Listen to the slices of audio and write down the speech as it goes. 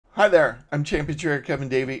Hi there, I'm Champion Trader Kevin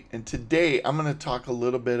Davey, and today I'm going to talk a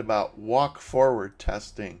little bit about walk-forward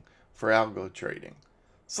testing for algo trading.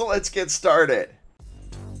 So let's get started.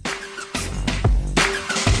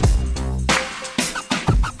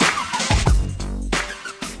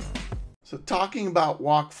 So talking about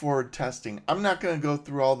walk-forward testing, I'm not going to go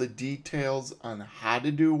through all the details on how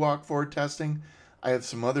to do walk-forward testing. I have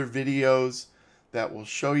some other videos that will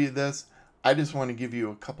show you this. I just want to give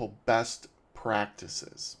you a couple best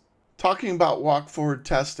practices. Talking about walk-forward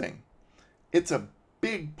testing, it's a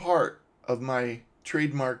big part of my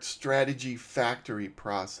trademark strategy factory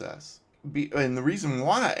process. And the reason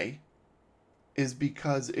why is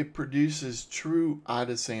because it produces true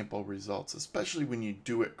out-of-sample results, especially when you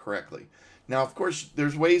do it correctly. Now, of course,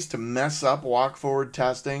 there's ways to mess up walk-forward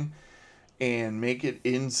testing and make it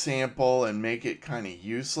in-sample and make it kind of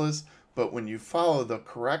useless. But when you follow the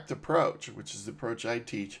correct approach, which is the approach I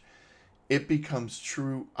teach, it becomes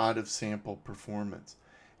true out-of-sample performance.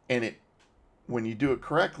 And when you do it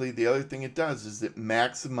correctly, the other thing it does is it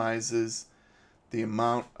maximizes the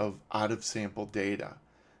amount of out-of-sample data.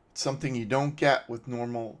 It's something you don't get with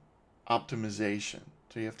normal optimization.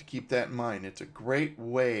 So you have to keep that in mind. It's a great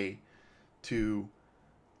way to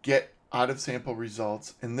get out-of-sample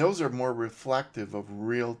results, and those are more reflective of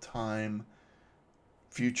real-time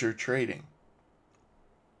future trading.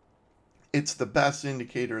 It's the best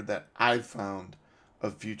indicator that I've found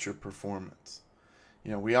of future performance.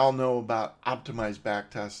 You know, we all know about optimized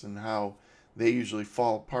backtests and how they usually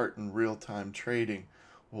fall apart in real-time trading.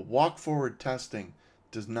 Well, walk-forward testing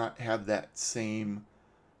does not have that same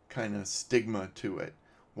kind of stigma to it.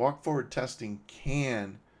 Walk-forward testing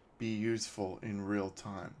can be useful in real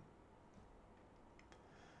time.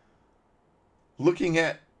 Looking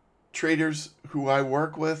at traders who I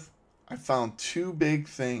work with, I found two big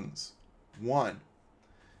things. One,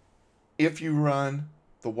 if you run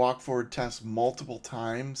the walk-forward test multiple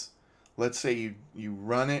times, let's say you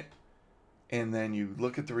run it and then you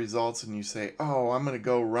look at the results and you say, oh, I'm going to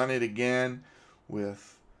go run it again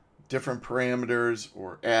with different parameters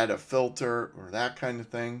or add a filter or that kind of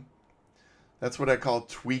thing. That's what I call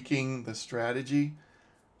tweaking the strategy.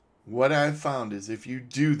 What I've found is if you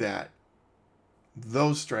do that,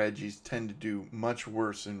 those strategies tend to do much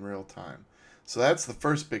worse in real time. So that's the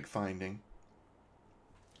first big finding.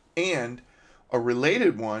 And a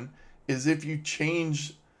related one is if you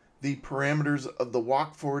change the parameters of the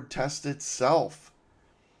walk-forward test itself,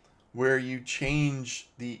 where you change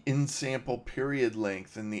the in-sample period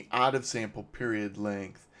length and the out-of-sample period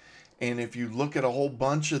length. And if you look at a whole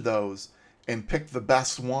bunch of those and pick the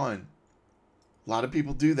best one, a lot of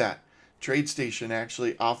people do that. TradeStation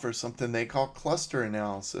actually offers something they call cluster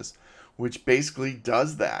analysis, which basically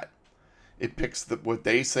does that. It picks what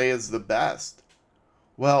they say is the best.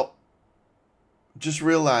 Well, just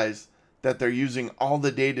realize that they're using all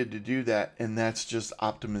the data to do that, and that's just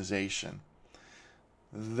optimization.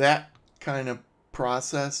 That kind of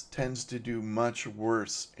process tends to do much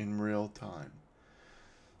worse in real time.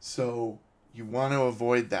 So you want to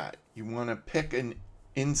avoid that. You want to pick an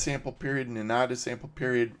in-sample period and an out-of-sample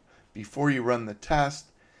period before you run the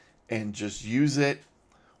test and just use it.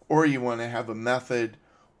 Or you want to have a method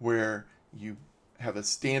where you have a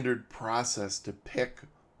standard process to pick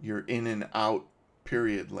your in and out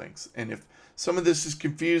period lengths. And if some of this is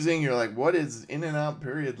confusing, you're like, what is in and out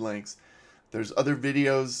period lengths? There's other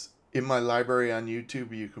videos in my library on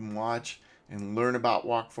YouTube you can watch and learn about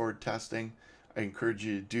walk-forward testing. I encourage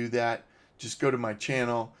you to do that. Just go to my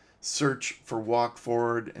channel, search for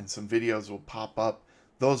walk-forward, and some videos will pop up.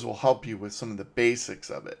 Those will help you with some of the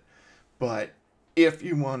basics of it. But if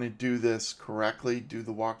you want to do this correctly, do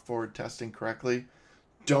the walk-forward testing correctly,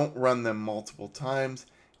 don't run them multiple times,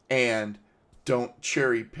 and don't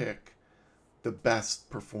cherry pick the best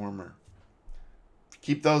performer. If you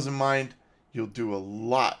keep those in mind, you'll do a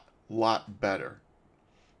lot better.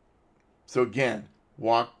 So again,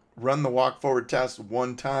 run the walk-forward test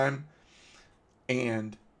one time,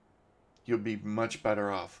 and you'll be much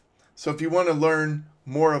better off. So if you want to learn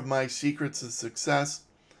more of my secrets of success,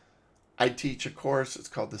 I teach a course. It's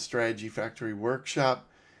called the Strategy Factory Workshop.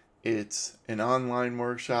 It's an online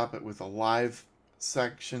workshop with a live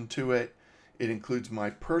section to it. It includes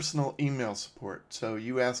my personal email support. So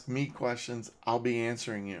you ask me questions, I'll be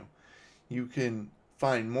answering you. You can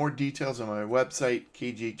find more details on my website,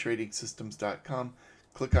 kgtradingsystems.com.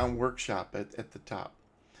 Click on Workshop at the top.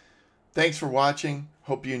 Thanks for watching.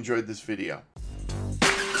 Hope you enjoyed this video.